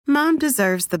Mom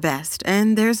deserves the best,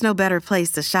 and there's no better place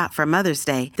to shop for Mother's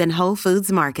Day than Whole Foods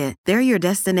Market. They're your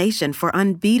destination for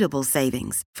unbeatable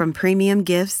savings, from premium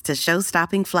gifts to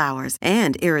show-stopping flowers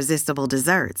and irresistible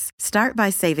desserts. Start by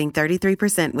saving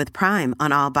 33% with Prime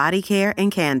on all body care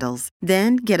and candles.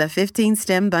 Then get a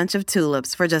 15-stem bunch of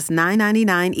tulips for just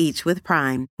 $9.99 each with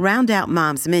Prime. Round out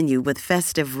Mom's menu with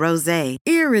festive rosé,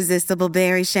 irresistible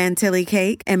berry chantilly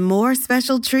cake, and more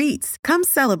special treats. Come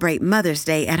celebrate Mother's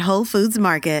Day at Whole Foods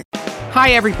Market.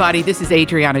 Hi, everybody. This is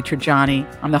Adriana Trajani.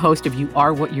 I'm the host of You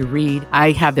Are What You Read.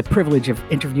 I have the privilege of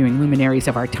interviewing luminaries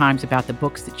of our times about the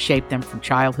books that shaped them from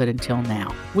childhood until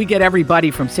now. We get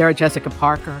everybody from Sarah Jessica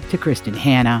Parker to Kristen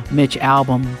Hanna, Mitch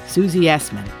Albom, Susie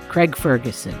Essman, Craig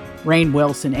Ferguson, Rainn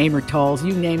Wilson, Amor Tolls,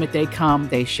 you name it, they come,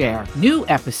 they share. New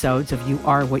episodes of You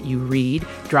Are What You Read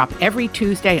drop every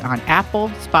Tuesday on Apple,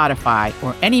 Spotify,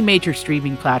 or any major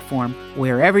streaming platform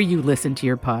wherever you listen to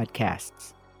your podcasts.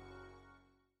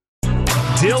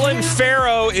 Dylan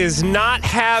Farrow is not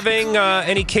having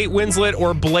any Kate Winslet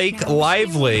or Blake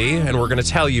Lively, and we're going to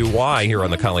tell you why here on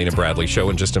the Colleen and Bradley Show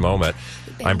in just a moment.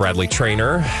 I'm Bradley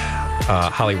Traynor.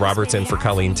 Holly Roberts in for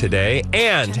Colleen today.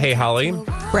 And, hey, Holly.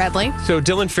 Bradley. So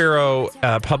Dylan Farrow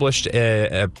published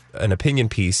an opinion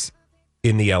piece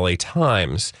in the LA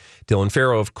Times. Dylan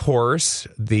Farrow, of course,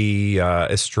 the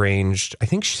estranged, I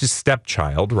think she's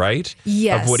stepchild, right?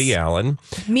 Yes. Of Woody Allen.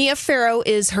 Mia Farrow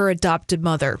is her adopted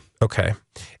mother. Okay.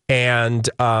 And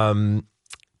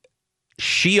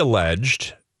she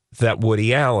alleged that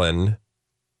Woody Allen,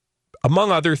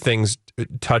 among other things,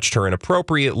 touched her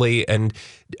inappropriately. And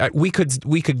we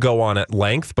could go on at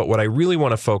length, but what I really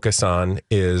want to focus on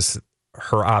is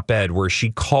her op-ed where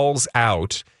she calls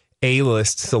out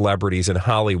A-list celebrities in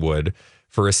Hollywood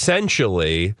for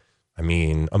essentially, I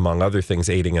mean, among other things,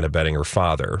 aiding and abetting her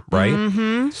father, right?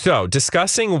 Mm-hmm. So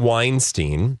discussing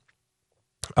Weinstein,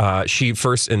 she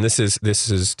first, and this is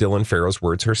Dylan Farrow's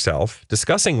words herself,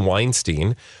 discussing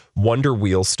Weinstein, Wonder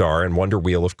Wheel star, and Wonder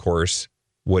Wheel, of course,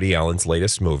 Woody Allen's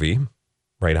latest movie,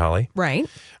 right, Holly? Right.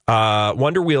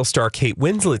 Wonder Wheel star Kate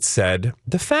Winslet said,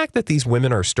 the fact that these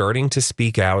women are starting to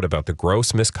speak out about the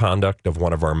gross misconduct of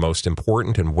one of our most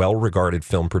important and well-regarded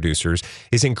film producers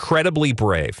is incredibly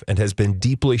brave and has been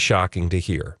deeply shocking to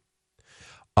hear.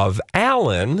 Of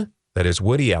Allen, that is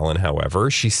Woody Allen, however,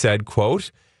 she said,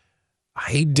 quote,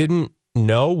 I didn't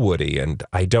know Woody and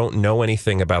I don't know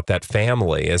anything about that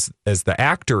family. As the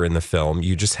actor in the film,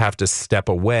 you just have to step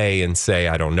away and say,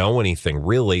 I don't know anything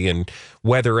really. And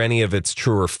whether any of it's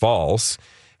true or false,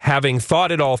 having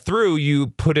thought it all through, you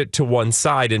put it to one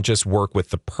side and just work with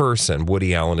the person.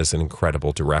 Woody Allen is an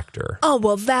incredible director. Oh,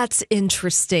 well, that's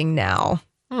interesting now.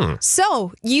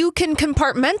 So you can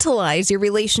compartmentalize your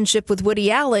relationship with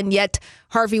Woody Allen, yet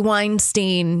Harvey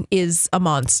Weinstein is a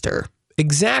monster.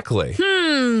 Exactly.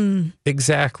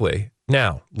 Exactly.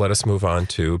 Now, let us move on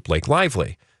to Blake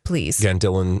Lively. Please. Again,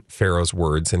 Dylan Farrow's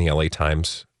words in the LA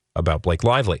Times about Blake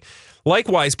Lively.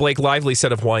 Likewise, Blake Lively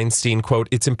said of Weinstein, quote,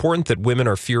 it's important that women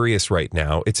are furious right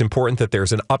now. It's important that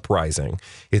there's an uprising.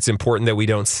 It's important that we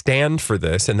don't stand for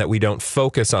this and that we don't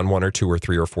focus on one or two or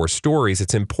three or four stories.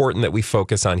 It's important that we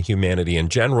focus on humanity in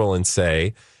general and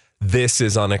say, this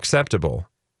is unacceptable.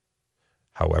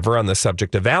 However, on the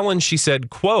subject of Allen, she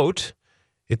said, quote,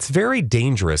 it's very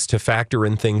dangerous to factor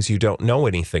in things you don't know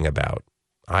anything about.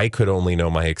 I could only know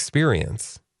my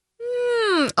experience.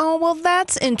 Oh, well,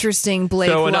 that's interesting, Blake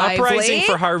So an Lively. uprising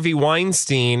for Harvey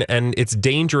Weinstein, and it's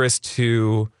dangerous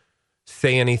to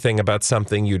say anything about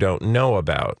something you don't know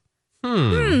about.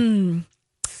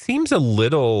 Seems a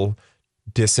little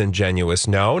disingenuous,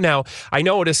 no? Now, I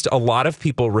noticed a lot of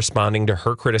people responding to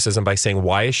her criticism by saying,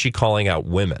 why is she calling out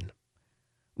women?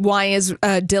 Why is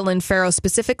Dylan Farrow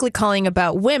specifically calling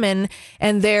about women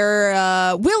and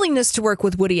their willingness to work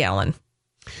with Woody Allen?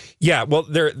 Yeah, well,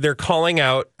 they're calling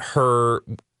out her.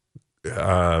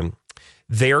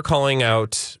 They're calling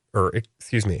out, or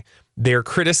excuse me, they're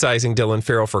criticizing Dylan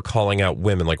Farrow for calling out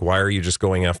women. Like, why are you just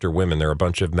going after women? There are a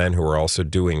bunch of men who are also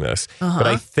doing this. But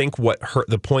I think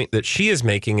the point that she is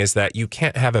making is that you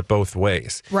can't have it both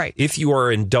ways. Right. If you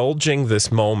are indulging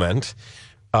this moment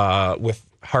with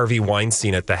Harvey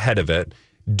Weinstein at the head of it,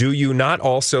 do you not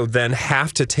also then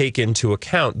have to take into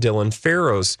account Dylan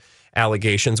Farrow's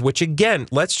allegations, which again,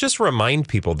 let's just remind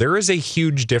people, there is a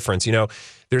huge difference. You know,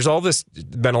 there's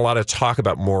been a lot of talk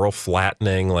about moral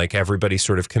flattening, like everybody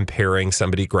sort of comparing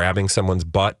somebody grabbing someone's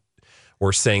butt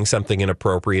or saying something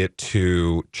inappropriate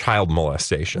to child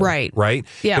molestation. Right.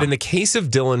 Yeah. But in the case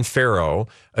of Dylan Farrow,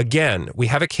 again, we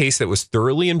have a case that was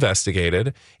thoroughly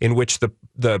investigated in which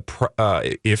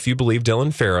if you believe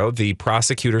Dylan Farrow, the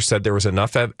prosecutor said there was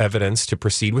enough evidence to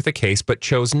proceed with the case, but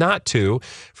chose not to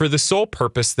for the sole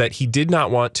purpose that he did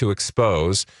not want to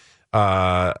expose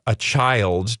a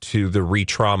child to the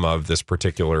re-trauma of this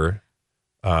particular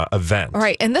event.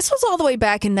 Right. And this was all the way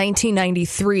back in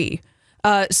 1993.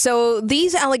 So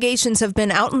these allegations have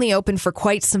been out in the open for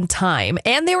quite some time,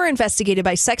 and they were investigated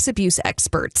by sex abuse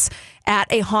experts at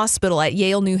a hospital, at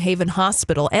Yale New Haven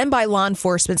Hospital, and by law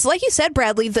enforcement. So like you said,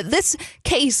 Bradley, that this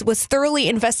case was thoroughly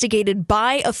investigated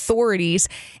by authorities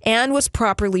and was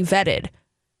properly vetted.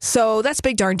 So that's a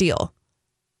big darn deal.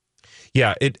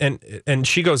 Yeah, and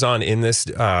she goes on in this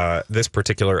this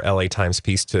particular LA Times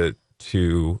piece to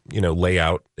lay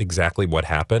out exactly what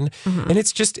happened. Mm-hmm. And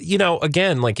it's just,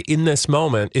 again, like in this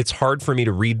moment, it's hard for me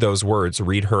to read those words,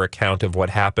 read her account of what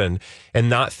happened, and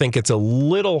not think it's a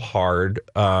little hard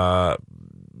to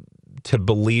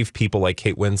believe people like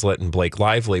Kate Winslet and Blake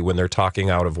Lively when they're talking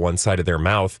out of one side of their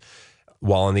mouth,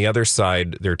 while on the other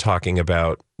side, they're talking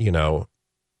about,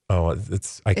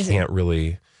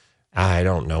 I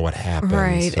don't know what happened.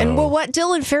 Right. So. And what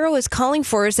Dylan Farrow is calling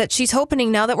for is that she's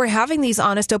hoping now that we're having these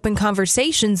honest, open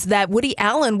conversations that Woody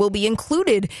Allen will be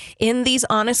included in these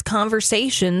honest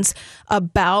conversations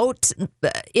about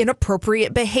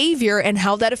inappropriate behavior and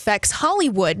how that affects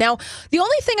Hollywood. Now, the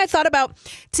only thing I thought about,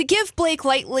 to give Blake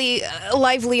Lively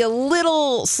a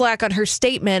little slack on her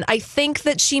statement, I think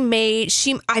that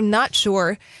I'm not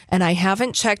sure, and I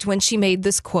haven't checked when she made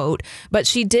this quote, but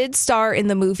she did star in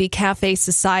the movie Cafe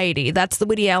Society. That's the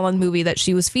Woody Allen movie that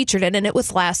she was featured in, and it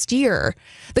was last year.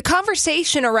 The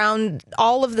conversation around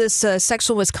all of this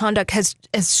sexual misconduct has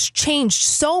changed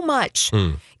so much,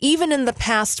 even in the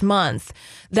past month,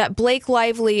 that Blake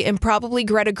Lively and probably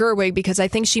Greta Gerwig, because I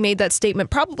think she made that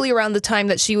statement probably around the time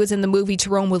that she was in the movie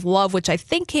To Rome with Love, which I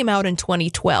think came out in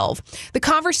 2012. The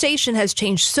conversation has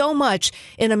changed so much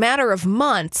in a matter of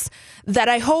months that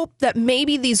I hope that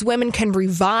maybe these women can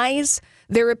revise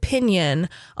their opinion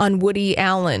on Woody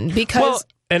Allen, because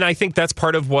and I think that's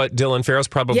part of what Dylan Farrow's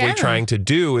probably trying to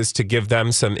do, is to give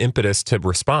them some impetus to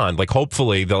respond. Like,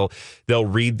 hopefully they'll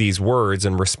read these words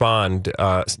and respond,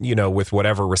 with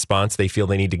whatever response they feel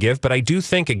they need to give. But I do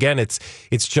think, again, it's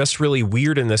just really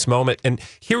weird in this moment. And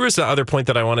here was the other point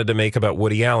that I wanted to make about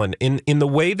Woody Allen. In the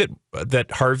way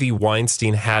that Harvey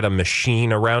Weinstein had a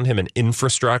machine around him, an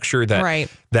infrastructure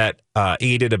that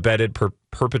aided, abetted,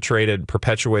 perpetuated,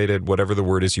 whatever the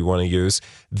word is you want to use,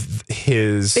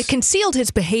 it concealed his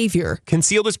behavior,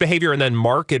 and then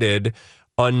marketed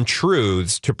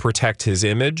untruths to protect his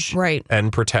image,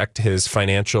 and protect his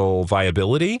financial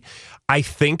viability. I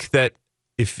think that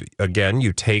if, again,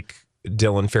 you take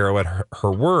Dylan Farrow at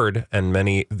her word and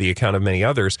the account of many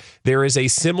others, there is a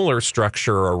similar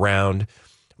structure around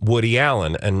Woody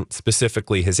Allen, and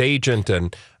specifically his agent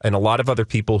and a lot of other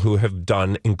people who have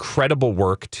done incredible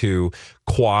work to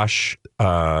quash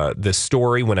this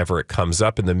story whenever it comes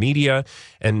up in the media,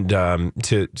 and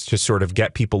to sort of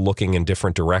get people looking in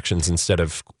different directions instead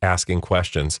of asking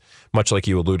questions, much like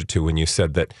you alluded to when you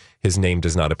said that his name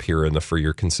does not appear in the For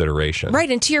Your Consideration. Right.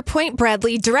 And to your point,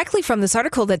 Bradley, directly from this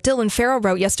article that Dylan Farrow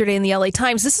wrote yesterday in the LA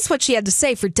Times, this is what she had to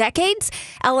say. For decades,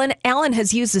 Allen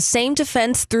has used the same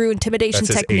defense through intimidation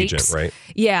techniques. Agent, right?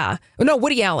 Yeah. No,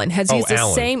 Woody Allen has used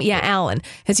the same. Yeah, Allen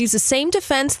has used the same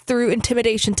defense through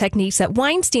intimidation techniques that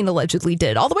Weinstein allegedly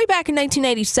did. All the way back in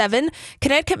 1997,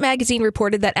 Connecticut Magazine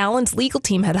reported that Allen's legal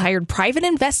team had hired private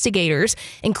investigators,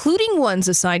 including ones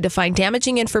assigned to find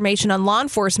damaging information on law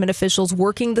enforcement officials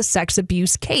working the sex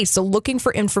abuse case. So looking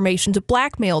for information to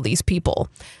blackmail these people.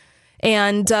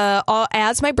 And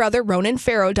as my brother Ronan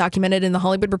Farrow documented in The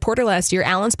Hollywood Reporter last year,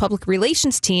 Allen's public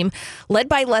relations team, led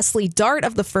by Leslie Dart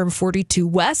of the firm 42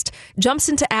 West, jumps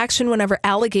into action whenever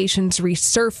allegations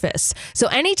resurface. So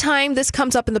anytime this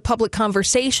comes up in the public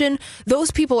conversation, those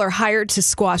people are hired to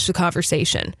squash the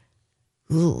conversation.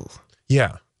 Ooh.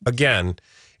 Yeah. Again,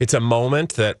 it's a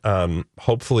moment that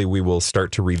hopefully we will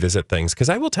start to revisit things. Because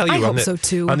I will tell you,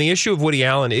 on the issue of Woody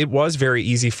Allen, it was very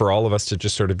easy for all of us to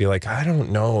just sort of be like, I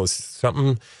don't know,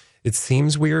 something, it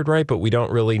seems weird, right? But we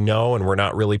don't really know, and we're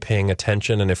not really paying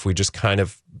attention. And if we just kind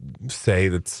of say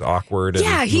that's awkward and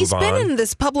yeah, he's move been on? in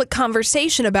this public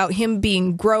conversation about him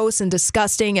being gross and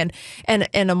disgusting and a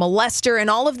molester and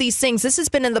all of these things. This has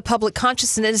been in the public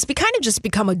consciousness. It's kind of just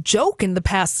become a joke in the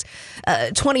past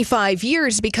 25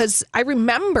 years, because I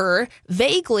remember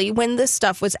vaguely when this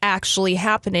stuff was actually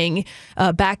happening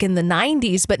back in the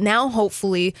 90s. But now,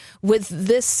 hopefully, with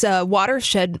this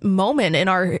watershed moment in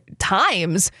our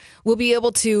times, we'll be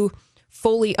able to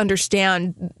fully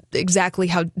understand exactly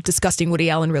how disgusting Woody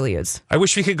Allen really is. I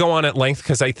wish we could go on at length,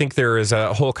 because I think there is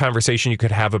a whole conversation you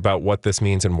could have about what this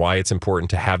means and why it's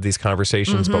important to have these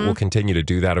conversations. But we'll continue to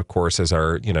do that, of course, as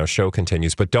our show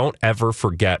continues. But don't ever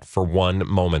forget for one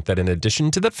moment that in addition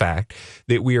to the fact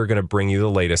that we are going to bring you the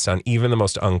latest on even the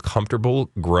most uncomfortable,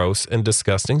 gross, and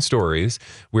disgusting stories,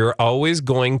 we're always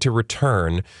going to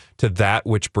return to that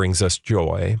which brings us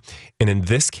joy. And in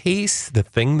this case, the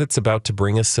thing that's about to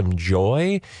bring us some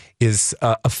joy is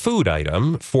a food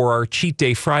item for our Cheat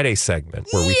Day Friday segment,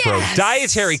 where we throw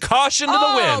dietary caution to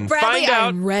the wind. Bradley,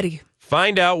 I'm ready.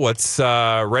 Find out what's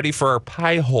ready for our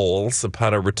pie holes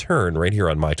upon a return right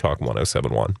here on My Talk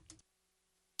 107.1.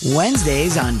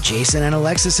 Wednesdays on Jason and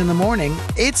Alexis in the Morning,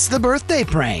 it's the birthday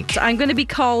prank. I'm going to be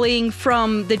calling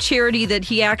from the charity that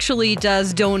he actually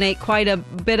does donate quite a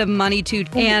bit of money to,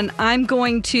 and I'm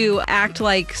going to act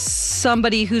like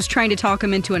somebody who's trying to talk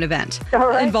him into an event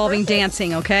involving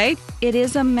dancing, okay? It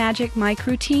is a Magic Mike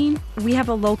routine. We have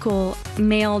a local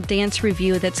male dance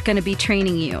review that's going to be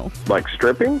training you. Like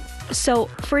stripping? So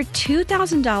for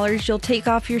 $2,000, you'll take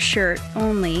off your shirt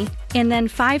only, and then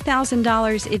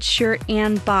 $5,000, it's shirt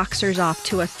and boxers off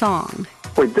to a thong.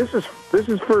 Wait, this is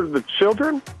for the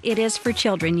children? It is for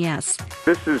children, yes.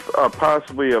 This is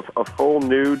possibly a full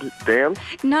nude dance?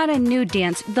 Not a nude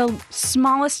dance. The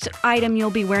smallest item you'll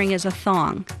be wearing is a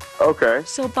thong. Okay.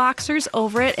 So boxers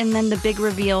over it, and then the big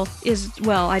reveal is,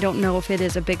 well, I don't know if it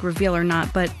is a big reveal or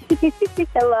not, but...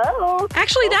 Hello?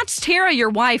 Actually, that's Tara, your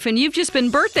wife, and you've just been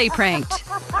birthday pranked.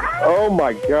 Oh,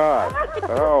 my God.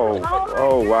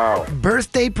 Oh, wow.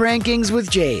 Birthday prankings with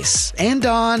Jace and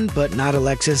Dawn, but not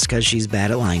Alexis because she's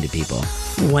bad at lying to people.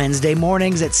 Wednesday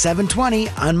mornings at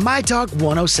 7:20 on My Talk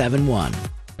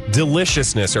 107.1.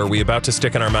 Deliciousness are we about to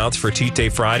stick in our mouths for Cheat Day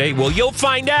Friday? Well, you'll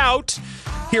find out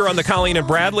here on the Colleen and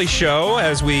Bradley Show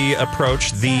as we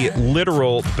approach the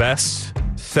literal best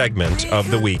segment of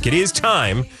the week. It is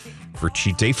time for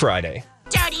Cheat Day Friday.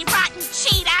 Dirty, rotten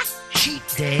cheetah! Cheat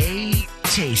Day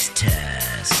Taste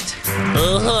Test.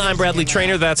 I'm Bradley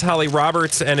Trainer. That's Holly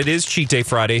Roberts. And it is Cheat Day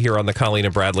Friday here on the Colleen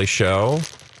and Bradley Show.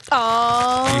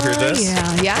 Oh, you hear this?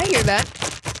 Yeah, I hear that.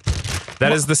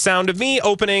 That is the sound of me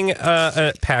opening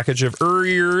a package of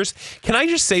Oreos. Can I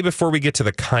just say before we get to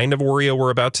the kind of Oreo we're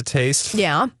about to taste?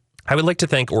 Yeah. I would like to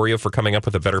thank Oreo for coming up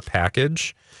with a better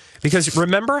package. Because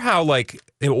remember how, like,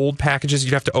 in old packages,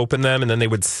 you'd have to open them and then they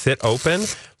would sit open?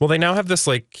 Well, they now have this,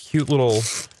 like, cute little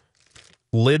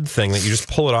lid thing that you just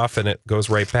pull it off and it goes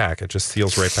right back. It just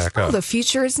seals right back up. Oh, the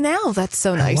future is now. That's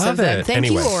so nice I love of them. it. Thank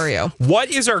Anyway, you, Oreo. What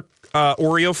is our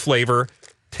Oreo flavor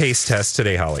taste test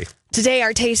today, Holly? Today,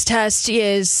 our taste test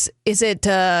is it,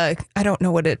 I don't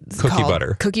know what it's cookie called.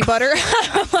 Butter. Cookie butter?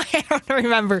 I don't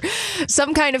remember.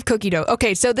 Some kind of cookie dough.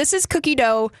 Okay, so this is cookie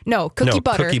dough. No, cookie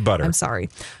butter. Cookie butter. I'm sorry.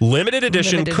 Limited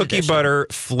edition Limited cookie edition. butter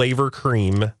flavor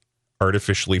cream,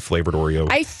 artificially flavored Oreo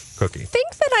cookie. I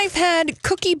think that I've had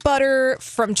cookie butter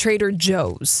from Trader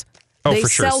Joe's. Oh, They for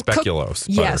sure, sell speculoos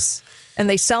butter. Yes, and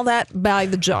they sell that by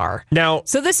the jar. Now,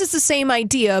 So this is the same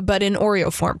idea, but in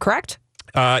Oreo form, correct?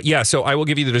 yeah, so I will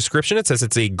give you the description. It says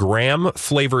it's a graham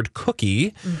flavored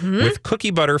cookie with cookie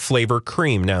butter flavor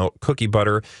cream. Now, cookie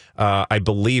butter, I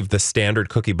believe the standard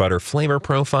cookie butter flavor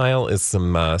profile is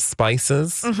some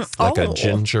spices, like a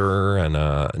ginger and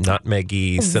a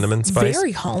nutmeggy cinnamon spice.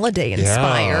 Very holiday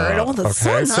inspired. Yeah. Oh, that's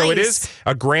Okay, so nice. so it is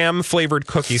a graham flavored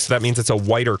cookie. So that means it's a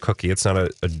whiter cookie. It's not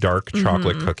a dark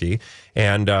chocolate cookie.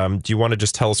 And do you want to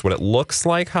just tell us what it looks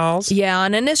like, Hals? Yeah,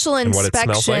 on initial And what it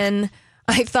smells like? inspection,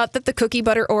 I thought that the cookie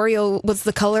butter Oreo was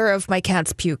the color of my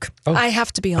cat's puke. Oh. I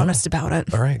have to be honest about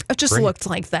it. All right, It just great. looked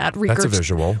like that. That's a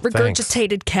visual. Thanks.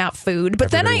 Regurgitated cat food.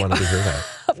 But Everybody then wanted to hear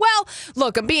that. well,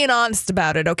 look, I'm being honest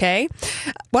about it, okay?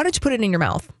 Why don't you put it in your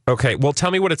mouth? Okay, well,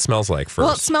 tell me what it smells like first.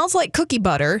 Well, it smells like cookie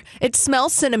butter. It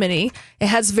smells cinnamony. It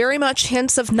has very much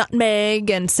hints of nutmeg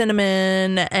and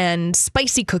cinnamon and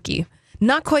spicy cookie.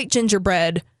 Not quite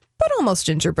gingerbread, but almost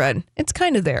gingerbread. It's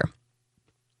kind of there.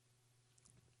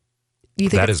 You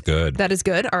think That is good. That is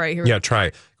good. All right, here we Yeah, try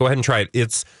it. Go ahead and try it.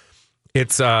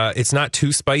 It's not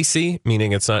too spicy,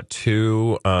 meaning it's not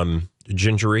too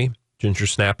ginger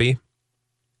snappy,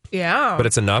 Yeah. but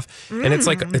it's enough. And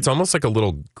it's almost like a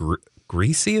little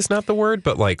greasy is not the word,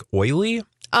 but like oily.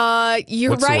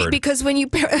 You're What's the right, word? because when you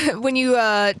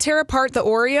tear apart the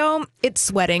Oreo, it's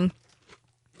sweating.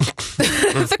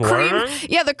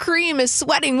 The cream is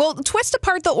sweating. Well, twist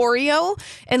apart the Oreo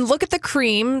and look at the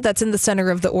cream that's in the center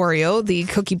of the Oreo, the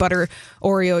cookie butter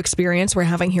Oreo experience we're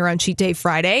having here on Cheat Day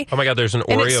Friday. Oh my God, there's an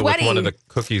And it's Oreo with sweaty. one of the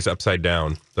cookies upside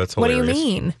down. That's What hilarious. do you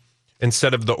mean?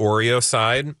 Instead of the Oreo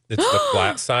side, it's the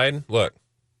flat side. Look.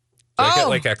 Do I get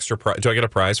like extra prize? Do I get a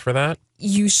prize for that?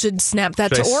 You should snap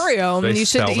that Should to I- Oreo. should I You should,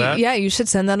 sell that? yeah, you should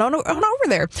send that on over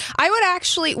there. I would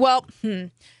actually, What?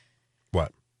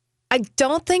 I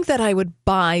don't think that I would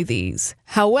buy these.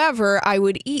 However, I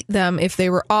would eat them if they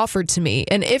were offered to me.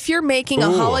 And if you're making a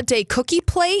Ooh. holiday cookie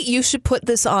plate, you should put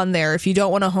this on there if you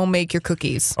don't want to home make your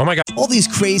cookies. Oh my God. All these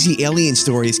crazy alien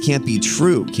stories can't be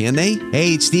true, can they?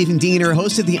 Hey, it's Stephen Diener,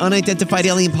 host of the Unidentified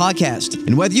Alien Podcast.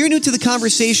 And whether you're new to the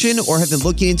conversation or have been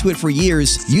looking into it for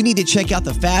years, you need to check out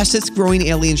the fastest growing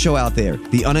alien show out there,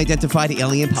 the Unidentified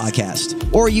Alien Podcast,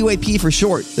 or UAP for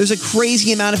short. There's a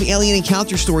crazy amount of alien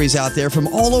encounter stories out there from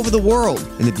all over the world.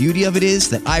 And the beauty of it is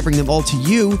that I bring them all to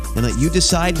you and let you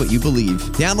decide what you believe.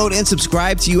 Download and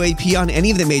subscribe to UAP on any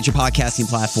of the major podcasting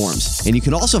platforms. And you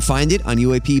can also find it on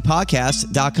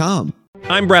UAPpodcast.com.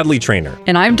 I'm Bradley Trainer.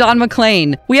 And I'm Don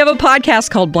McClain. We have a podcast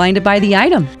called Blinded by the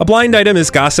Item. A blind item is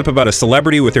gossip about a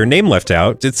celebrity with their name left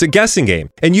out. It's a guessing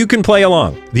game, and you can play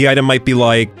along. The item might be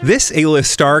like, this A-list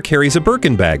star carries a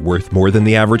Birkin bag worth more than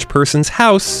the average person's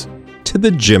house to the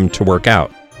gym to work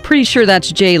out. Pretty sure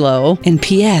that's J-Lo. And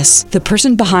P.S. the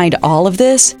person behind all of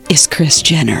this is Kris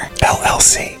Jenner,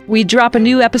 LLC. We drop a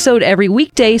new episode every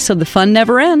weekday so the fun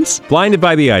never ends. Blinded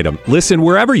by the Item. Listen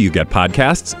wherever you get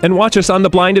podcasts and watch us on the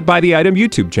Blinded by the Item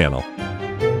YouTube channel.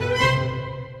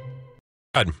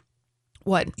 God,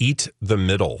 What? eat the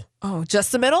middle. Oh,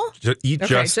 just the middle? Eat Okay,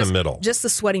 just the middle. Just the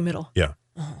sweaty middle. Yeah.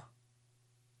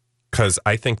 Because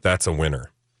I think that's a winner.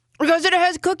 Because it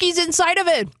has cookies inside of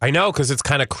it. I know, because it's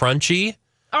kind of crunchy.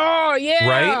 Oh, yeah.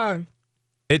 Right?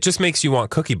 It just makes you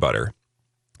want cookie butter.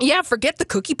 Yeah, forget the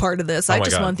cookie part of this. Oh I my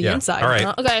just God. want the Yeah. inside. All right.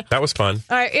 Okay. That was fun.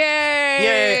 All right. Yay.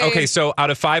 Yay. Okay, so out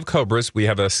of 5 cobras, we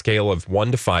have a scale of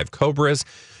 1 to 5 cobras.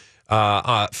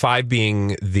 5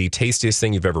 being the tastiest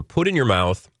thing you've ever put in your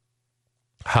mouth.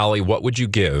 Holly, what would you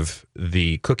give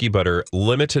the cookie butter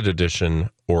limited edition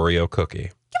Oreo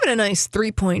cookie? Give it a nice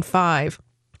 3.5.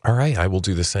 All right, I will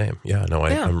do the same. Yeah, no,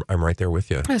 I'm right there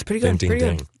with you. That's pretty good. Ding, pretty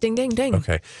ding, good. Ding, ding, ding.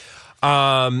 Okay.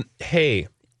 Hey,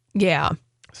 Yeah.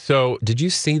 so did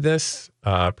you see this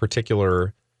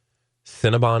particular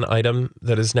Cinnabon item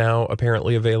that is now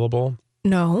apparently available?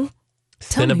 No.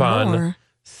 Tell me more.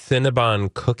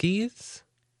 Cinnabon cookies?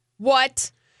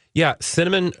 What? Yeah,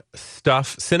 Cinnabon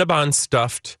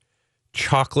stuffed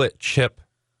chocolate chip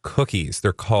cookies.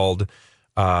 They're called,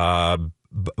 I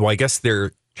guess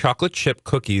they're chocolate chip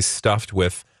cookies stuffed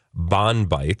with Bon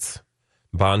Bites.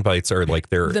 Bon Bites are like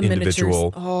their The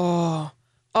individual. Miniatures.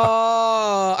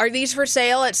 Oh, are these for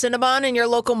sale at Cinnabon in your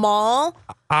local mall?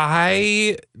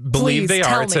 I believe Please, they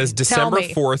tell are. It me. says Tell December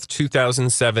me. 4th,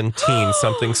 2017.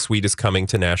 Something sweet is coming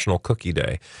to National Cookie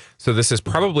Day. So this has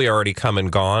probably already come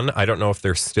and gone. I don't know if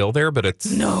they're still there, but it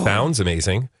sounds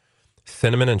amazing.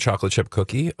 Cinnamon and chocolate chip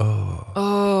cookie.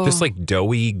 Oh. Just like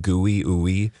doughy, gooey,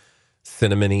 ooey,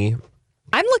 cinnamony.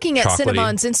 I'm looking at Chocolatey.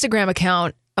 Cinnabon's Instagram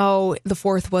account. Oh, the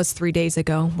 4th was 3 days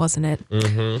ago, wasn't it?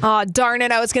 Mm-hmm. Oh, darn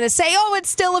it. I was going to say, it's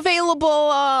still available.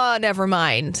 Never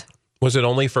mind. Was it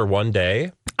only for one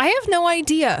day? I have no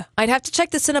idea. I'd have to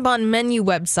check the Cinnabon menu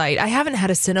website. I haven't had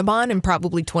a Cinnabon in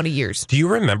probably 20 years. Do you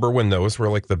remember when those were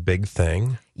like the big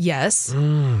thing? Yes.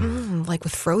 Like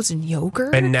with frozen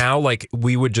yogurt. And now, like,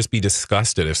 we would just be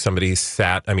disgusted if somebody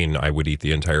sat. I mean, I would eat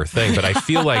the entire thing, but I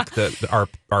feel like our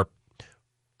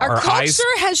culture eyes.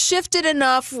 has shifted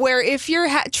enough where if you're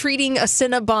treating a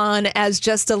Cinnabon as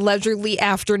just a leisurely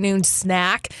afternoon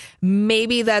snack,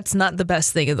 maybe that's not the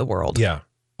best thing in the world. Yeah.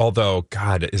 Although,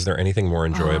 God, is there anything more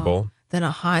enjoyable? Than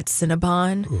a hot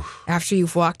Cinnabon. After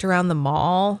you've walked around the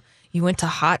mall, you went to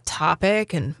Hot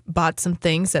Topic and bought some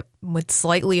things that would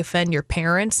slightly offend your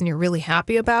parents and you're really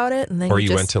happy about it. And then Or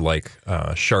you went to like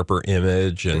Sharper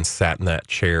Image and sat in that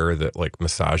chair that like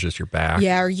massages your back.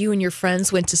 Yeah, or you and your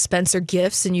friends went to Spencer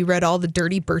Gifts and you read all the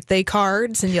dirty birthday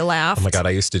cards and you laughed. Oh my God,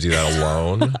 I used to do that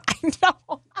alone. I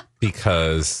know.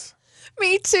 Because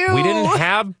Me too. we didn't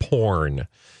have porn.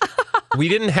 We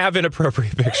didn't have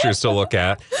inappropriate pictures to look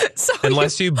at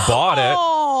unless you bought it.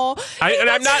 Oh, And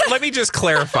I'm not, let me just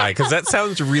clarify, because that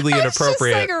sounds really That's just,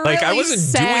 inappropriate. like, I really wasn't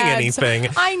sad. doing anything.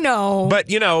 I know. But,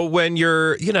 when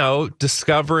you're,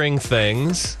 discovering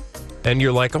things And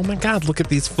you're like, oh my God, look at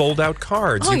these fold-out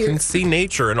cards. You can see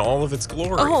nature in all of its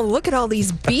glory. Oh, look at all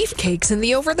these beefcakes and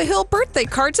the over-the-hill birthday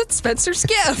cards at Spencer's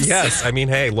Gifts. Yes. I mean,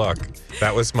 hey, look,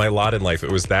 that was my lot in life.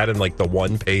 It was that and like the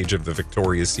one page of the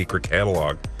Victoria's Secret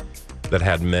catalog that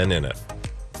had men in it.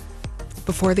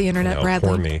 Before the internet, Bradley.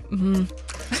 Pour me.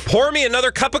 Mm-hmm. Pour me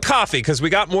another cup of coffee because we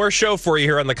got more show for you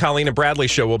here on the Colleen and Bradley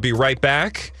Show. We'll be right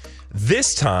back,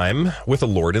 this time with a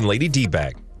Lord and Lady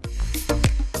D-Bag.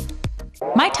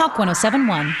 My Talk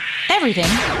 1071. Everything.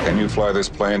 Can you fly this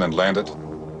plane and land it?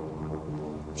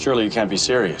 Surely you can't be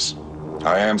serious.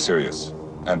 I am serious.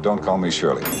 And don't call me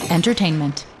Shirley.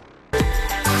 Entertainment.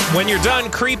 When you're done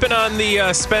creeping on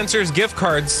the Spencer's gift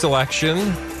card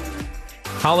selection,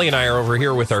 Holly and I are over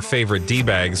here with our favorite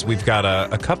D-bags. We've got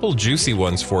a couple juicy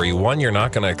ones for you. One you're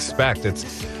not going to expect. It's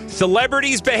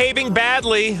celebrities behaving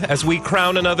badly as we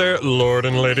crown another Lord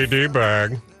and Lady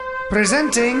D-bag.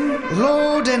 Presenting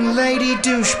Lord and Lady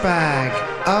Douchebag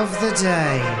of the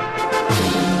Day.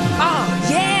 Oh,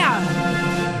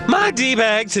 yeah! My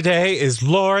D-bag today is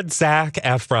Lord Zac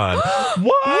Efron.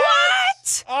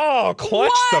 What? Oh,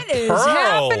 clutch what the pearls.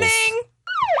 What is happening?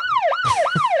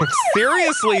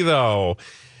 Seriously, though.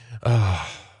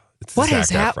 What has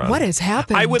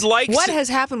happened? I would like What has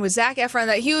happened with Zac Efron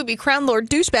that he would be crowned Lord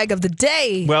Douchebag of the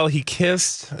Day? Well, he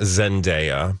kissed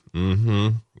Zendaya. Mm-hmm.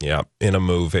 Yeah, in a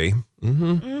movie.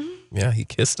 Mm-hmm. Mm-hmm. Yeah, he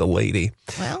kissed a lady.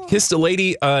 Well, kissed a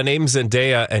lady named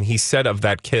Zendaya, and he said of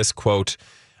that kiss, quote,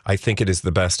 I think it is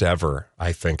the best ever.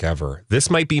 I think ever.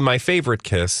 This might be my favorite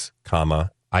kiss,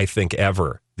 comma, I think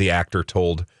ever, the actor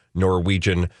told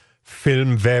Norwegian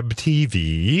Filmweb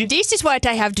TV. This is what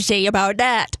I have to say about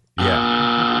that.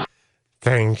 Yeah.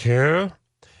 Thank you.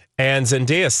 And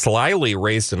Zendaya slyly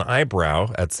raised an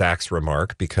eyebrow at Zac's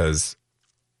remark because,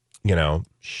 you know,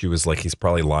 she was like, he's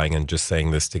probably lying and just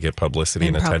saying this to get publicity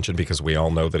and attention because we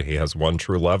all know that he has one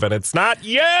true love and it's not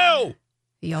you.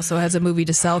 He also has a movie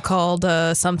to sell called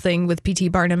something with P.T.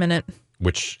 Barnum in it.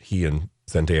 Which he and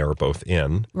Zendaya are both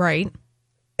in. Right.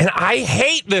 And I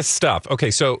hate this stuff.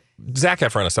 Okay, so Zac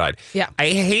Efron aside. Yeah. I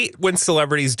hate when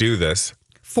celebrities do this.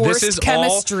 Forced this is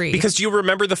chemistry. All, because you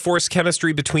remember the forced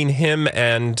chemistry between him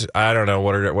and, I don't know,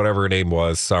 whatever her name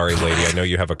was. Sorry, lady. I know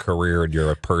you have a career and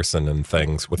you're a person and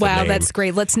things with a name. Wow, that's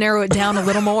great. Let's narrow it down a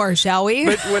little more, shall we?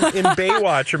 But when, in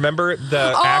Baywatch, remember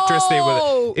the actress?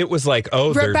 It was like,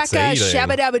 oh, Rebecca they're dating.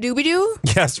 Shabba-dabba-dooby-doo?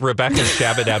 Yes, Rebecca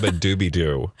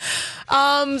Shabba-dabba-dooby-doo.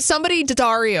 Somebody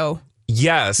Daddario.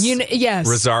 Yes. Yes.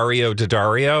 Rosario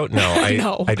Daddario? No,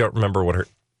 No. I don't remember what her...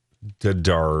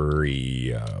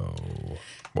 Daddario...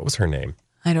 What was her name?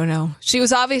 I don't know. She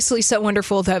was obviously so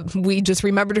wonderful that we just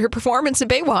remembered her performance in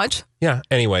Baywatch. Yeah.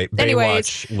 Anyway,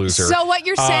 Baywatch loser. So what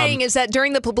you're saying is that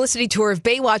during the publicity tour of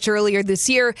Baywatch earlier this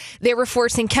year, they were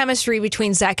forcing chemistry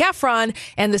between Zac Efron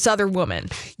and this other woman.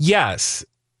 Yes.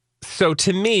 So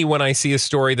to me, when I see a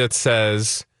story that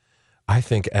says, I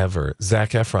think ever, Zac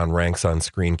Efron ranks on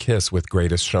Screen Kiss with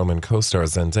Greatest Showman co-star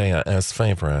Zendaya as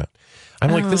favorite.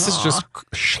 I'm like, this is just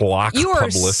schlock publicity. You are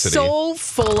so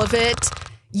full of it.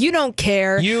 You don't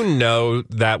care. You know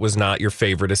that was not your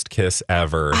favoriteest kiss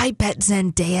ever. I bet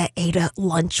Zendaya ate a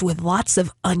lunch with lots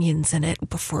of onions in it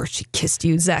before she kissed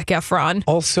you, Zac Efron.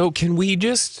 Also, can we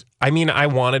just... I mean, I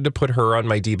wanted to put her on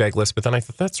my D-bag list, but then I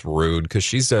thought that's rude because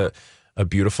she's a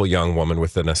beautiful young woman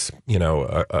with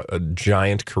a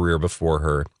giant career before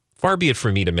her. Far be it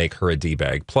for me to make her a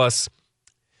D-bag. Plus,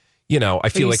 I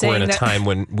feel like we're in a time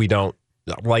when we don't...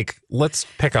 Like, let's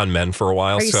pick on men for a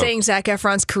while. Are you saying Zac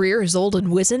Efron's career is old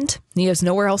and wizened? He has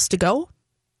nowhere else to go?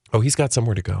 Oh, he's got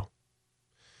somewhere to go.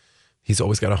 He's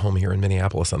always got a home here in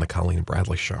Minneapolis on the Colleen and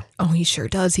Bradley Show. Oh, he sure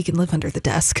does. He can live under the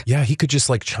desk. Yeah, he could just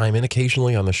chime in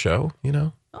occasionally on the show,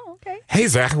 Oh, okay. Hey,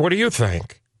 Zac, what do you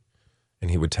think?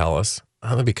 And he would tell us. Oh,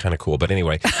 that'd be kind of cool. But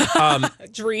anyway.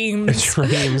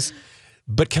 Dreams.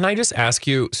 But can I just ask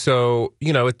you, so,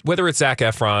 whether it's Zac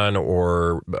Efron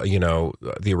or,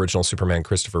 the original Superman,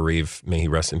 Christopher Reeve, may he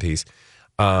rest in peace,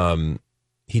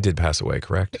 he did pass away,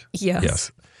 correct? Yes.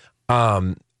 Yes.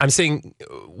 I'm saying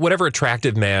whatever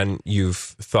attractive man you've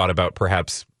thought about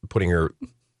perhaps putting your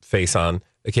face on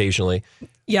occasionally.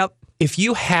 Yep. If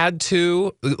you had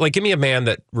to, give me a man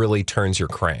that really turns your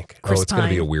crank. Chris it's going to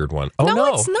be a weird one. Oh,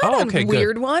 no. It's not okay, a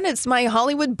weird good. one. It's my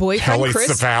Hollywood boyfriend, Kelly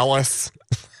Chris. Savalas.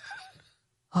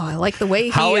 Oh, I like the way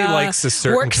Holly he likes a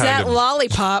certain works kind that of...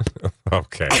 lollipop.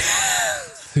 Okay.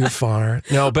 Too far.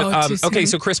 No, but okay,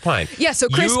 so Chris Pine. Yeah, so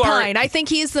Chris Pine. I think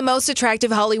he is the most attractive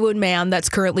Hollywood man that's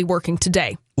currently working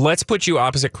today. Let's put you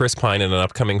opposite Chris Pine in an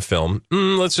upcoming film.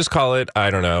 Let's just call it, I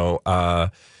don't know.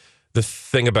 The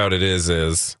thing about it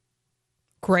is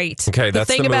great. Okay, that's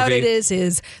the thing the about movie. it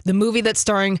is the movie that's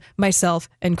starring myself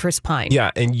and Chris Pine.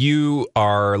 Yeah, and you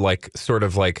are like sort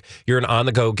of like you're an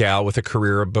on-the-go gal with a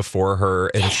career before her,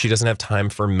 and she doesn't have time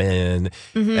for men.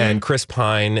 Mm-hmm. And Chris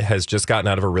Pine has just gotten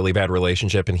out of a really bad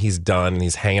relationship, and he's done, and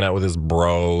he's hanging out with his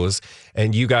bros.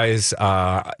 And you guys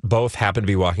both happen to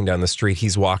be walking down the street.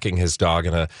 He's walking his dog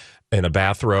in a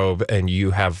bathrobe, and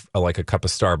you have like a cup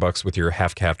of Starbucks with your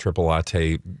half-calf triple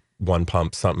latte, one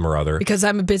pump, something or other. Because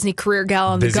I'm a busy career gal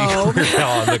on the go. Career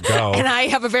gal on the go. And I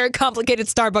have a very complicated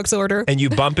Starbucks order. And you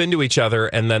bump into each other,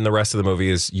 and then the rest of the movie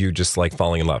is you just like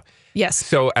falling in love. Yes.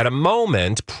 So at a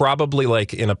moment, probably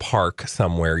like in a park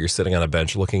somewhere, you're sitting on a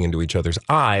bench looking into each other's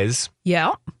eyes.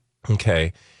 Yeah.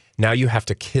 Okay. Now you have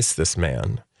to kiss this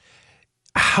man.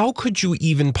 How could you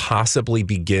even possibly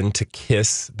begin to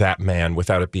kiss that man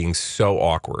without it being so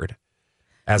awkward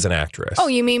as an actress? Oh,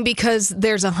 you mean because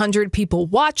there's 100 people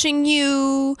watching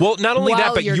you? Well, not only that,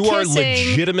 while but you're you are kissing,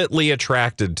 legitimately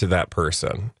attracted to that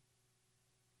person.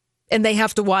 and they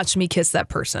have to watch me kiss that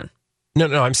person. No,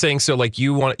 I'm saying so like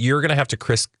you're going to have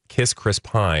to kiss Chris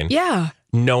Pine. Yeah.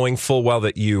 Knowing full well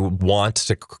that you want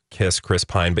to kiss Chris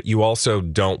Pine, but you also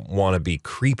don't want to be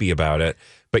creepy about it,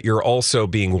 but you're also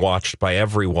being watched by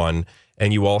everyone,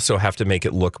 and you also have to make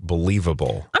it look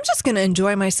believable. I'm just going to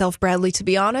enjoy myself, Bradley, to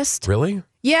be honest. Really?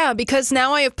 Yeah, because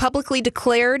now I have publicly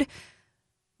declared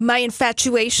my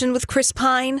infatuation with Chris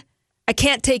Pine. I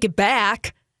can't take it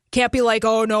back. Can't be like,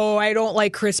 oh, no, I don't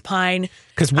like Chris Pine.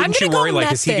 Because wouldn't you worry,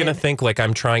 like, is he going to method. think, like,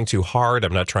 I'm trying too hard,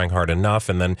 I'm not trying hard enough,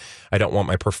 and then I don't want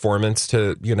my performance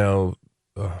to,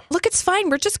 Look, it's fine.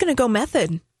 We're just going to go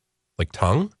method. like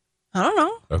tongue? I don't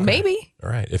know. Okay. Maybe. All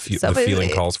right. If So the feeling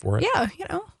calls for it? Yeah,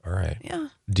 All right. Yeah.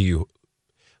 Do you,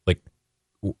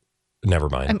 never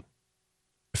mind.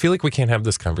 I feel like we can't have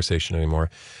this conversation anymore.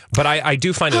 But I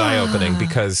do find it eye-opening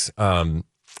because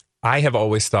I have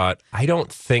always thought, I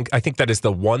think that is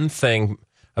the one thing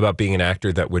about being an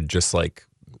actor that would just like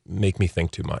make me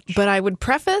think too much. But I would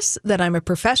preface that I'm a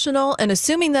professional, and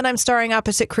assuming that I'm starring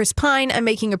opposite Chris Pine, I'm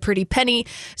making a pretty penny,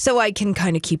 so I can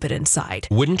kind of keep it inside.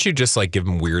 Wouldn't you just like give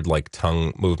him weird like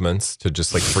tongue movements to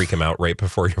just like freak him out right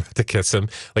before you're about to kiss him?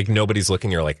 Like nobody's looking,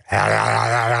 you're like,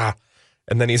 and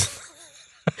then he's...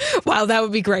 Wow, that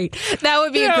would be great. That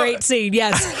would be a great scene,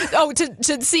 yes. Oh,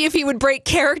 to see if he would break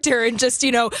character and just,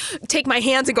 take my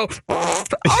hands and go,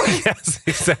 Yes,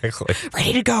 exactly.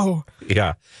 ready to go.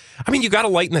 Yeah. I mean, you got to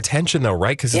lighten the tension though,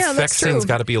 right? Because the sex that's true. scene's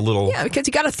got to be a little... Yeah, because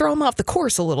you got to throw him off the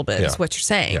course a little bit, is what you're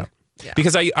saying. Yeah. Yeah.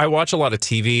 Because I watch a lot of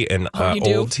TV and you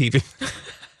do? old TV.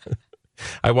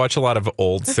 I watch a lot of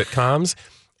old sitcoms.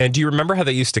 And do you remember how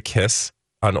they used to kiss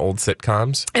on old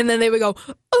sitcoms? And then they would go,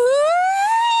 ooh.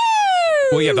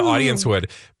 Well, yeah, the audience would.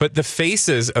 But the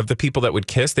faces of the people that would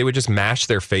kiss, they would just mash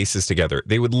their faces together.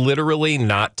 They would literally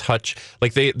not touch.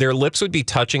 Like their lips would be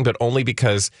touching, but only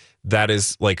because that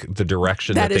is like the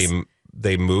direction that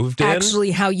they moved in.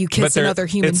 Actually, how you kiss another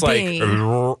human being.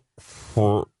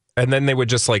 And then they would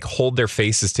just like hold their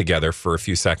faces together for a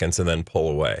few seconds and then pull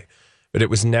away. But it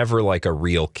was never like a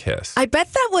real kiss. I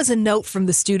bet that was a note from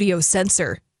the studio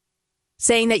censor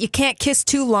saying that you can't kiss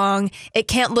too long, it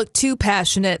can't look too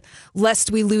passionate, lest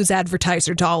we lose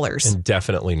advertiser dollars. And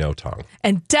definitely no tongue.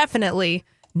 And definitely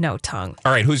no tongue.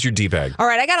 All right, who's your D-bag? All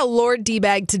right, I got a Lord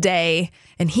D-bag today,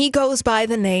 and he goes by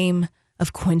the name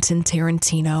of Quentin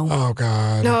Tarantino. Oh,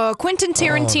 God. No, Quentin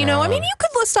Tarantino. I mean, you could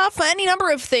list off any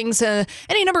number of things,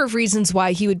 any number of reasons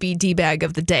why he would be D-bag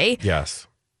of the day. Yes.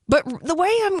 But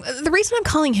the reason I'm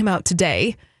calling him out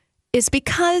today is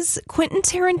because Quentin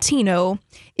Tarantino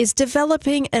is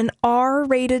developing an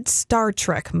R-rated Star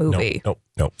Trek movie.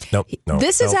 No.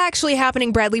 This is actually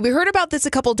happening, Bradley. We heard about this a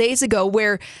couple days ago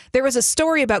where there was a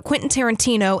story about Quentin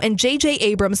Tarantino and J.J.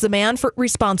 Abrams, the man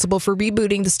responsible for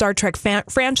rebooting the Star Trek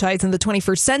franchise in the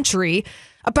 21st century,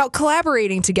 about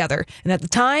collaborating together. And at the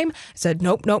time, I said,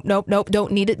 nope,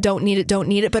 don't need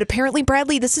it. But apparently,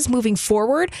 Bradley, this is moving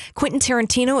forward. Quentin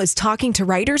Tarantino is talking to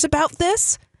writers about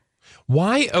this.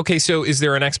 Why? Okay, so is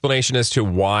there an explanation as to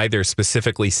why they're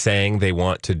specifically saying they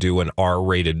want to do an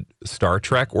R-rated Star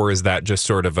Trek, or is that just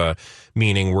sort of a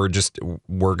meaning we're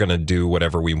going to do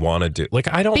whatever we want to do?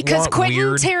 Like, I don't because want Quentin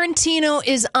weird... Tarantino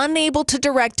is unable to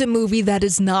direct a movie that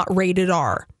is not rated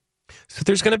R. So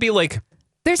there's going to be like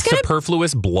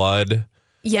superfluous blood.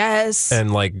 Yes.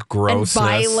 And like grossness. And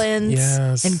violence.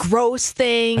 Yes. And gross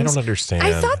things. I don't understand.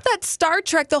 I thought that Star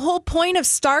Trek, the whole point of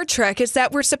Star Trek is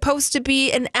that we're supposed to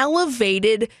be an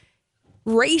elevated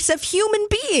race of human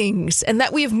beings and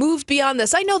that we have moved beyond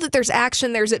this. I know that there's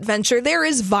action, there's adventure, there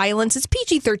is violence. It's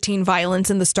PG-13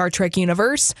 violence in the Star Trek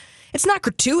universe. It's not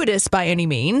gratuitous by any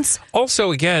means.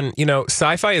 Also, again,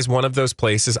 sci-fi is one of those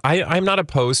places. I'm not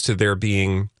opposed to there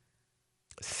being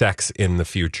sex in the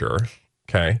future.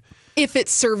 Okay. If it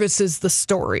services the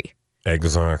story.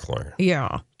 Exactly.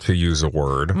 Yeah. To use a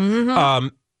word. Mm-hmm.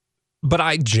 But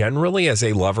I generally, as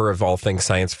a lover of all things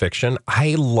science fiction,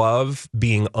 I love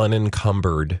being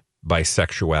unencumbered by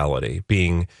sexuality,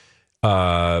 being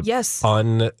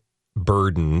unburdened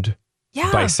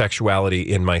by sexuality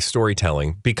in my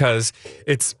storytelling, because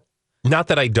it's not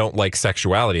that I don't like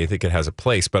sexuality. I think it has a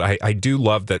place, but I do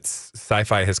love that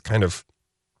sci-fi has kind of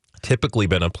typically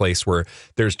been a place where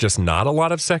there's just not a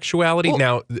lot of sexuality. Well,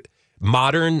 now,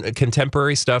 modern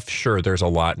contemporary stuff, sure, there's a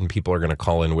lot, and people are going to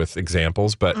call in with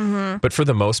examples, but for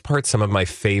the most part, some of my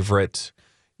favorite,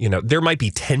 there might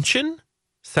be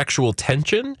sexual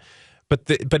tension, but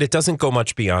it doesn't go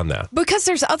much beyond that. Because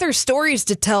there's other stories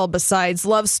to tell besides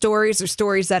love stories or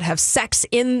stories that have sex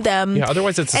in them. Yeah,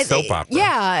 otherwise it's a soap opera.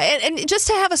 Yeah, and just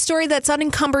to have a story that's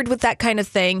unencumbered with that kind of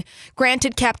thing.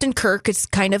 Granted, Captain Kirk is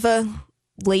kind of a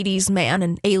ladies' man,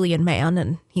 an alien man,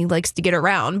 and he likes to get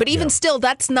around. But even still,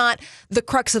 that's not the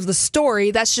crux of the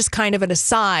story. That's just kind of an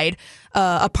aside,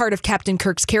 a part of Captain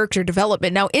Kirk's character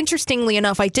development. Now, interestingly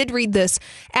enough, I did read this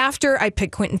after I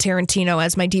picked Quentin Tarantino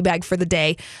as my D-bag for the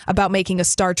day about making a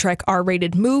Star Trek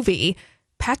R-rated movie.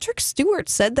 Patrick Stewart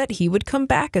said that he would come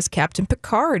back as Captain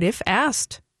Picard if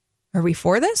asked. Are we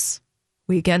for this?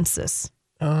 We against this?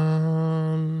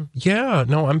 Yeah,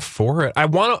 no, I'm for it. I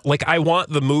want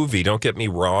the movie, don't get me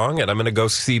wrong, and I'm going to go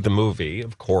see the movie,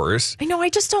 of course. I know, I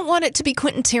just don't want it to be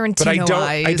Quentin Tarantino. But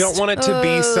I don't want it to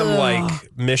be some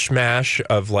mishmash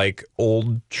of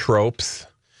old tropes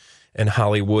and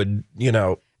Hollywood,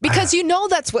 Because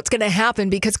that's what's going to happen,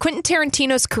 because Quentin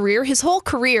Tarantino's career, his whole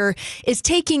career, is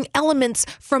taking elements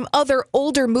from other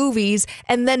older movies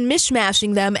and then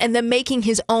mishmashing them and then making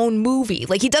his own movie.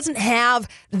 He doesn't have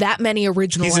that many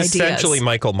original ideas. He's essentially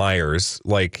Michael Myers,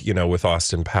 with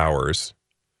Austin Powers.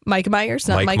 Mike Myers?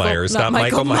 Not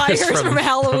Michael Myers from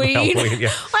Halloween.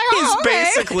 Yeah. He's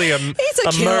basically a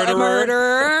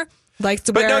murderer. Likes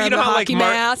to wear the hockey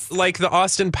mask. The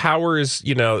Austin Powers,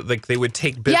 they would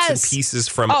take bits and pieces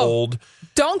from old.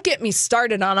 Don't get me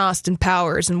started on Austin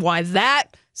Powers and why that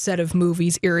set of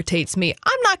movies irritates me.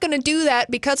 I'm not going to do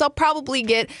that because I'll probably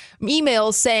get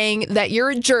emails saying that you're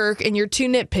a jerk and you're too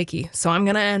nitpicky. So I'm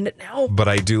going to end it now. But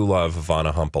I do love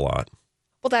Ivana Hump a lot.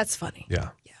 Well, that's funny. Yeah.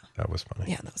 That was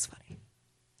funny. Yeah, that was funny.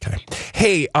 Okay.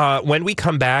 Hey, when we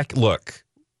come back, look.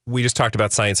 We just talked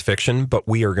about science fiction, but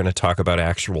we are going to talk about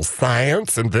actual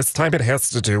science. And this time it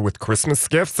has to do with Christmas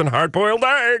gifts and hard-boiled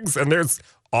eggs. And there's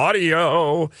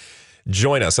audio.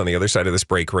 Join us on the other side of this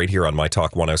break right here on My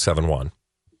Talk 107.1.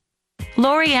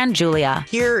 Lori and Julia.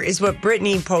 Here is what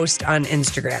Brittany posts on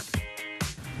Instagram.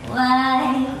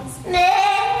 Wise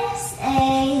men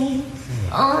say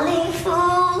only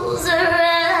fools are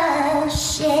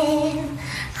rushing.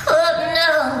 Oh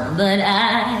no, but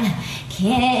I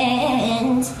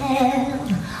can't tell,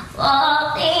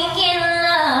 falling in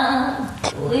love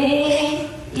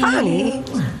with you. Honey.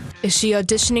 Is she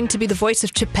auditioning to be the voice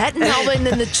of Chippette and Alvin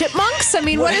and the Chipmunks? I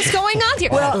mean, what is going on here?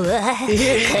 Well,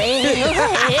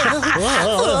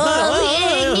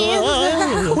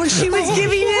 she was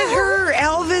giving it her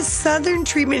Elvis Southern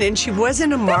treatment, and she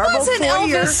wasn't a marble foyer. That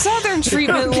wasn't Elvis Southern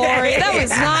treatment, Lori. That was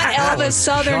not Elvis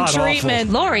Southern treatment.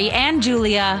 Lori and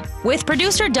Julia with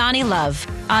producer Donnie Love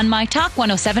on My Talk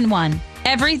 107.1.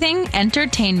 Everything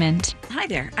Entertainment. Hi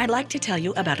there. I'd like to tell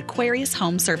you about Aquarius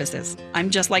Home Services. I'm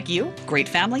just like you. Great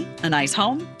family, a nice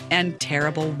home, and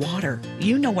terrible water.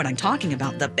 You know what I'm talking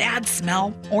about. The bad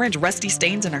smell, orange rusty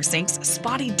stains in our sinks,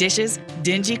 spotty dishes,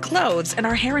 dingy clothes, and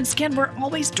our hair and skin were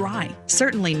always dry.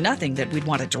 Certainly nothing that we'd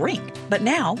want to drink. But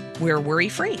now, we're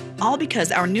worry-free. All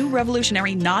because our new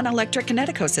revolutionary non-electric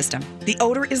Kinetico system. The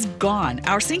odor is gone.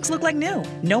 Our sinks look like new.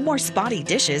 No more spotty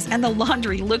dishes, and the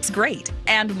laundry looks great.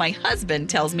 And my husband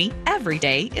tells me every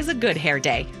day is a good hair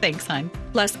day. Thanks, hon.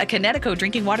 Plus, a Kinetico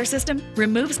drinking water system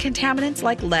removes contaminants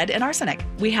like lead and arsenic.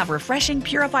 We have refreshing,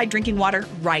 purified drinking water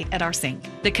right at our sink.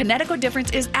 The Kinetico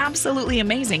difference is absolutely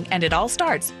amazing, and it all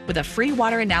starts with a free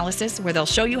water analysis where they'll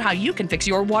show you how you can fix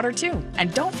your water too.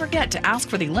 And don't forget to ask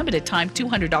for the limited time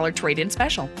 $200 trade-in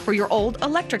special for your old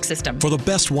electric system. For the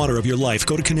best water of your life,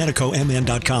 go to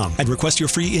KineticoMN.com and request your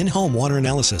free in-home water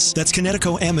analysis. That's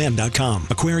KineticoMN.com.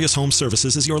 Aquarius Home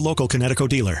Services is your local Kinetico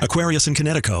dealer. Aquarius and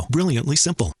Kinetico. Brilliantly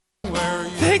simple.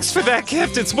 Thanks for that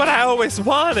gift. It's what I always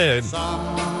wanted.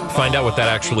 Find out what that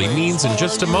actually means in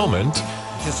just a moment.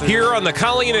 Here on the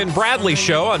Colleen and Bradley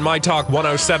Show on My Talk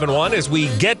 107.1 as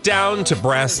we get down to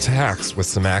brass tacks with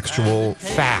some actual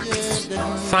facts.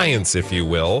 Science, if you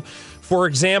will. For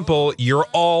example, you're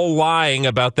all lying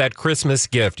about that Christmas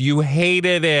gift. You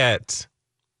hated it.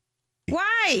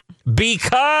 Why?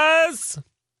 Because...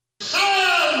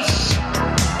 Science!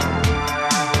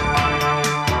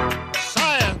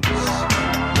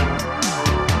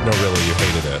 No, really, you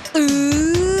hated it. Ooh.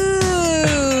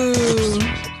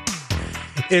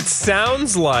 It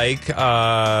sounds like, it's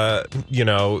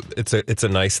a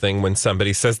nice thing when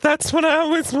somebody says, that's what I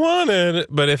always wanted.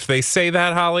 But if they say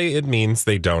that, Holly, it means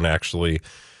they don't actually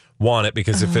want it.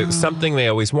 Because if it was something they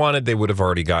always wanted, they would have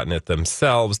already gotten it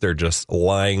themselves. They're just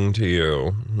lying to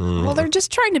you. Well, they're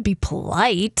just trying to be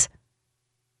polite.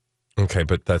 Okay,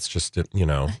 but that's just, I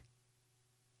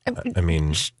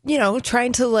mean,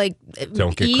 trying to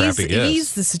don't get crappy gifts.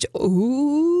 Ease the situation.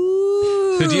 Ooh.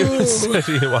 Do you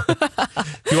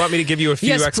want me to give you a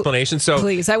few explanations? So,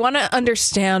 please, I want to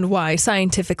understand why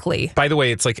scientifically. By the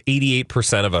way, it's like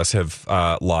 88% of us have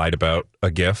lied about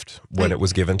a gift when it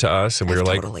was given to us, and we were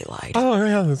like, "Totally lied." Oh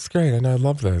yeah, that's great, and I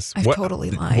love this. I've totally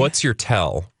lied. What's your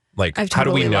tell? Like, I've how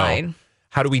do we totally know? lied.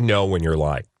 How do we know when you're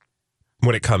lying?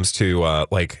 When it comes to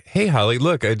hey Holly,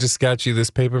 look, I just got you this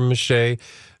paper mache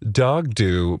dog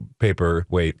do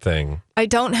paperweight thing. I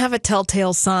don't have a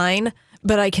telltale sign,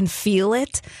 but I can feel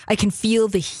it. I can feel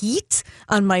the heat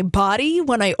on my body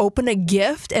when I open a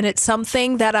gift, and it's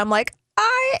something that I'm like,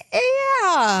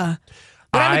 yeah.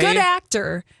 But I'm a good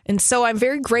actor, and so I'm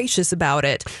very gracious about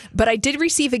it. But I did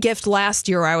receive a gift last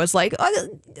year where I was like, okay,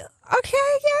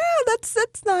 yeah,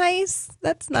 that's nice.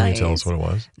 That's nice. Can you tell us what it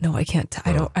was? No, I can't.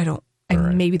 I don't.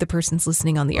 And maybe the person's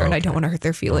listening on the air, and I don't want to hurt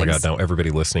their feelings. Oh my God, now everybody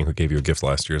listening who gave you a gift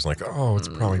last year is like, oh, it's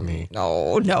probably me.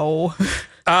 No.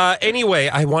 Anyway,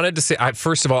 I wanted to say,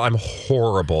 first of all, I'm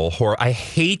horrible. I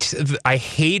hate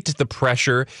the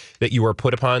pressure that you are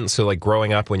put upon. So, like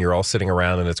growing up, when you're all sitting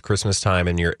around and it's Christmas time,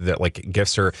 and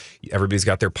gifts are, everybody's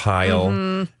got their pile,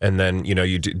 and then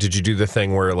did you do the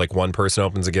thing where like one person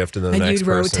opens a gift and then the next you'd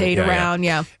person rotate around,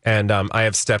 yeah. And I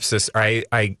have stepsisters.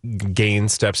 I gained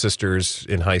stepsisters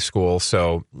in high school,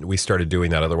 so we started doing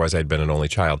that. Otherwise, I'd been an only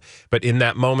child. But in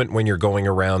that moment when you're going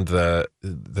around the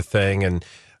thing, and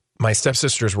my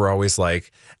stepsisters were always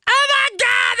like, oh my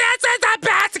God, this is the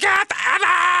best gift ever!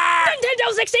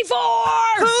 Nintendo 64!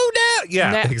 Who knew?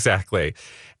 Yeah, exactly.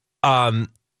 And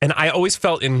I always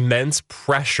felt immense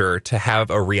pressure to have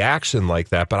a reaction like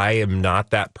that, but I am not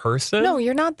that person. No,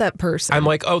 you're not that person. I'm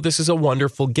like, oh, this is a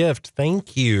wonderful gift.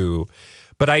 Thank you.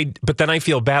 But then I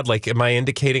feel bad. Like, am I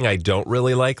indicating I don't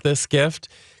really like this gift?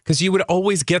 Because you would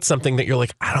always get something that you're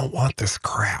like, I don't want this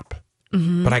crap.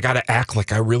 Mm-hmm. But I got to act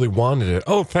like I really wanted it.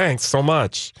 Oh, thanks so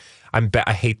much. I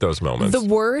hate those moments. The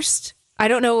worst, I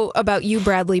don't know about you,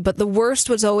 Bradley, but the worst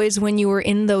was always when you were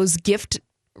in those gift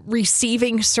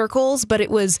receiving circles, but it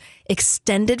was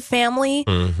extended family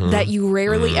that you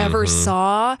rarely ever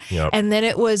saw. Yep. And then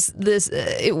it was this,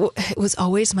 it was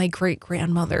always my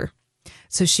great-grandmother.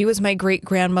 So she was my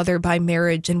great-grandmother by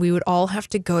marriage, and we would all have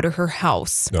to go to her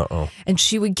house. Uh-oh. And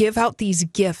she would give out these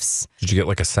gifts. Did you get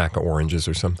like a sack of oranges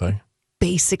or something?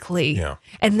 Basically. Yeah.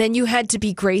 And then you had to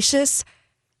be gracious,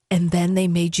 and then they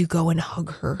made you go and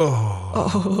hug her.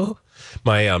 Oh.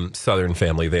 My Southern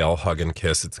family, they all hug and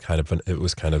kiss. It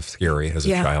was kind of scary as a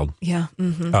child. Yeah.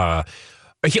 Mm-hmm.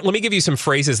 Let me give you some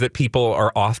phrases that people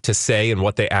are off to say and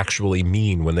what they actually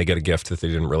mean when they get a gift that they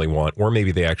didn't really want, or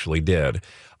maybe they actually did.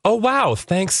 Oh, wow,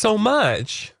 thanks so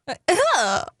much. What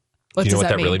Do you know what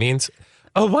that mean? really means?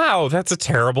 Oh, wow, that's a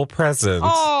terrible present.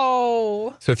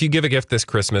 Oh. So if you give a gift this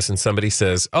Christmas and somebody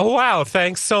says, oh, wow,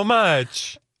 thanks so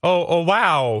much. Oh,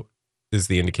 wow, is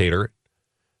the indicator.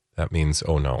 That means,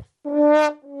 oh, no.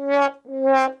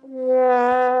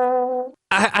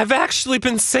 I've actually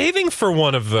been saving for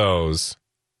one of those.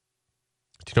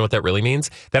 Do you know what that really means?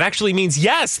 That actually means,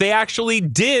 yes, they actually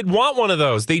did want one of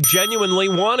those. They genuinely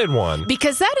wanted one.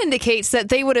 Because that indicates that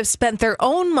they would have spent their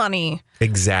own money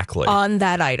exactly on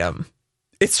that item.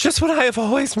 It's just what I have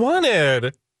always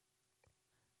wanted.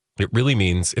 It really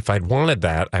means if I'd wanted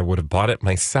that, I would have bought it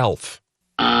myself.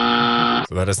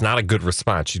 So that is not a good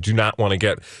response. You do not want to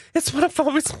get, it's what I've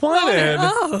always wanted.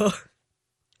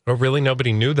 Oh, really?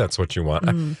 Nobody knew that's what you want?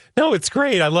 No, it's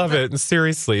great. I love it. And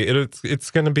seriously,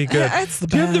 it's going to be good. It's the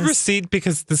do you have the best. receipt?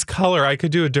 Because this color, I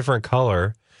could do a different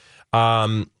color.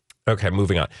 Okay,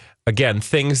 moving on. Again,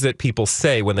 things that people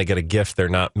say when they get a gift they're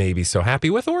not maybe so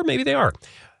happy with, or maybe they are.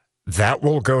 That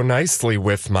will go nicely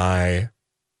with my...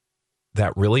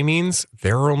 That really means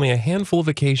there are only a handful of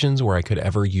occasions where I could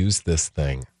ever use this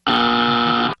thing.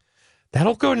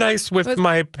 That'll go nice with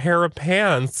my pair of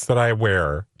pants that I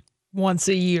wear. Once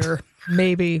a year,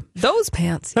 maybe. Those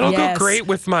pants. That'll yes. go great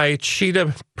with my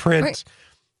cheetah print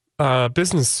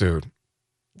business suit.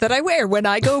 that I wear when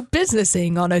I go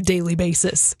businessing on a daily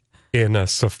basis. In a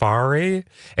safari?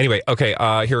 Anyway, okay,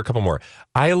 here are a couple more.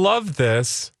 I love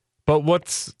this,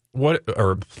 but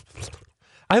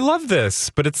I love this,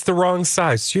 but it's the wrong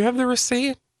size. Do you have the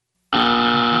receipt?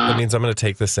 That means I'm going to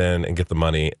take this in and get the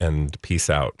money and peace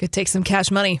out. Could take some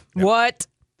cash money. Yep. What?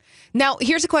 Now,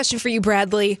 here's a question for you,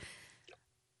 Bradley.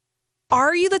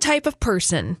 Are you the type of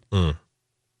person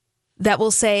that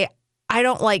will say, I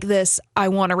don't like this, I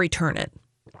want to return it?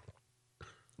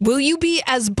 Will you be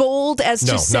as bold as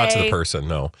to say... No, not to the person,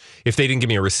 no. If they didn't give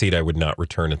me a receipt, I would not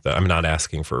return it. I'm not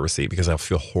asking for a receipt because I'll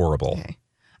feel horrible. Okay.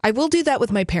 I will do that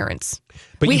with my parents.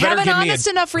 But we have an honest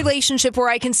enough relationship where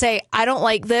I can say, I don't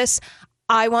like this,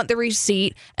 I want the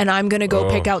receipt, and I'm going to go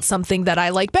pick out something that I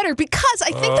like better, because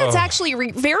I think that's actually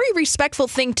a very respectful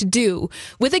thing to do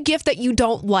with a gift that you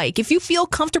don't like. If you feel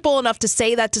comfortable enough to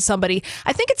say that to somebody,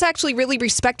 I think it's actually really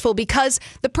respectful, because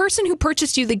the person who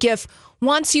purchased you the gift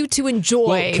wants you to enjoy.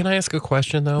 Well, can I ask a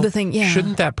question, though? The thing, yeah.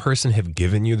 Shouldn't that person have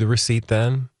given you the receipt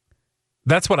then?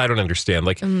 That's what I don't understand.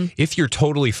 Like, if you're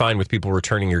totally fine with people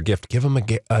returning your gift, give them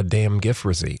a damn gift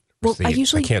receipt. Well, I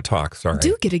usually can't talk. Sorry.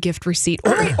 Do get a gift receipt,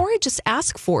 or I just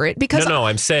ask for it, because no.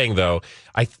 I'm saying though,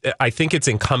 I think it's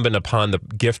incumbent upon the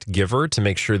gift giver to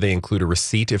make sure they include a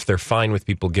receipt if they're fine with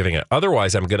people giving it.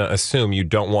 Otherwise, I'm going to assume you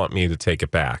don't want me to take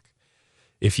it back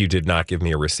if you did not give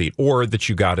me a receipt, or that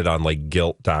you got it on like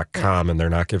Gilt.com and they're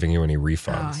not giving you any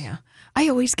refunds. Oh yeah. I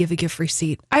always give a gift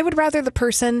receipt. I would rather the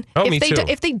person,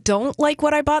 if they don't like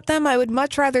what I bought them, I would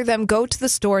much rather them go to the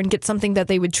store and get something that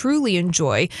they would truly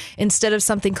enjoy, instead of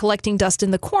something collecting dust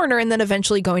in the corner and then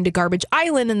eventually going to Garbage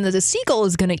Island and the seagull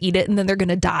is going to eat it and then they're going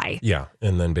to die. Yeah,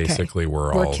 and then basically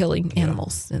we're killing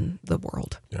animals in the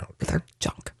world with our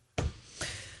junk.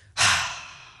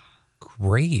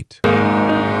 Great.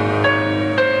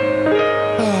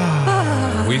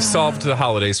 We've solved the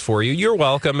holidays for you. You're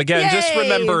welcome. Again, just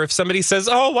remember, if somebody says,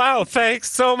 oh, wow,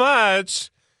 thanks so much,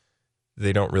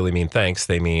 they don't really mean thanks.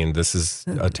 They mean this is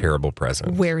a terrible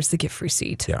present. Where's the gift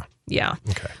receipt? Yeah.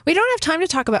 Okay. We don't have time to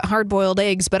talk about hard-boiled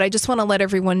eggs, but I just want to let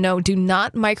everyone know, do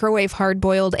not microwave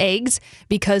hard-boiled eggs,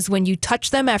 because when you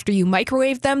touch them after you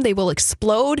microwave them, they will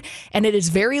explode, and it is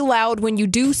very loud when you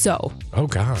do so. Oh,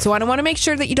 God. So I want to make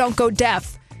sure that you don't go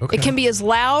deaf. Okay. It can be as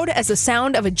loud as the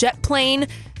sound of a jet plane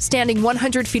standing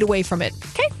 100 feet away from it.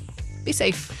 Okay? Be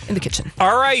safe in the kitchen.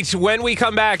 All right. When we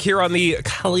come back here on the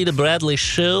Kalita Bradley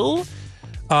Show,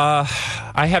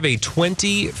 I have a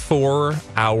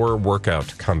 24-hour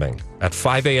workout coming at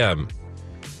 5 a.m.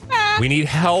 We need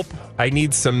help. I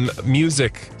need some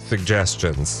music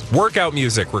suggestions. Workout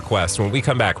music requests when we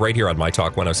come back right here on My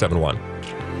Talk 1071.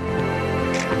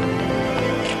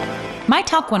 My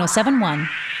Talk 1071.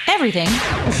 Everything.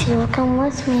 If you'll come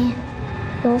with me,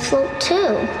 you'll float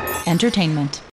too. Entertainment.